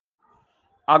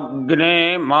अग्ने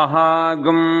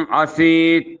महागुम्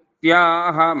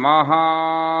असीत्याह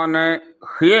महान्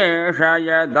ह्येष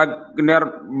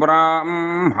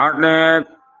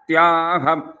यदग्निर्ब्राह्मणेत्याह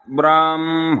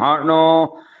ब्राह्मणो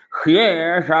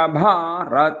ह्येष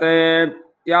भारतेत्याहैष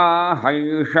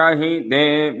हि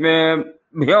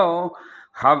देवेभ्यो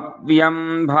हव्यं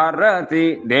भरति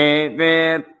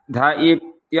देवेद्ध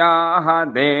इत्याह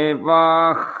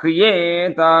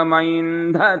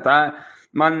देवाह्येतमैन्धत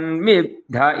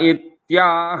मन्विद्ध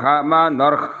इत्याह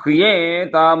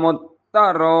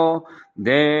मनुर्ह्येतमुत्तरो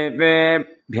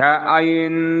देवेभ्य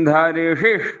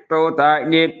ऐन्धरिषिष्टुत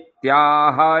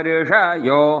इत्याह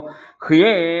ऋषयो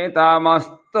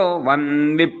ह्येतमस्तु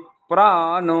वन्विप्रानुमदित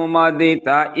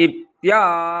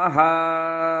इत्याह।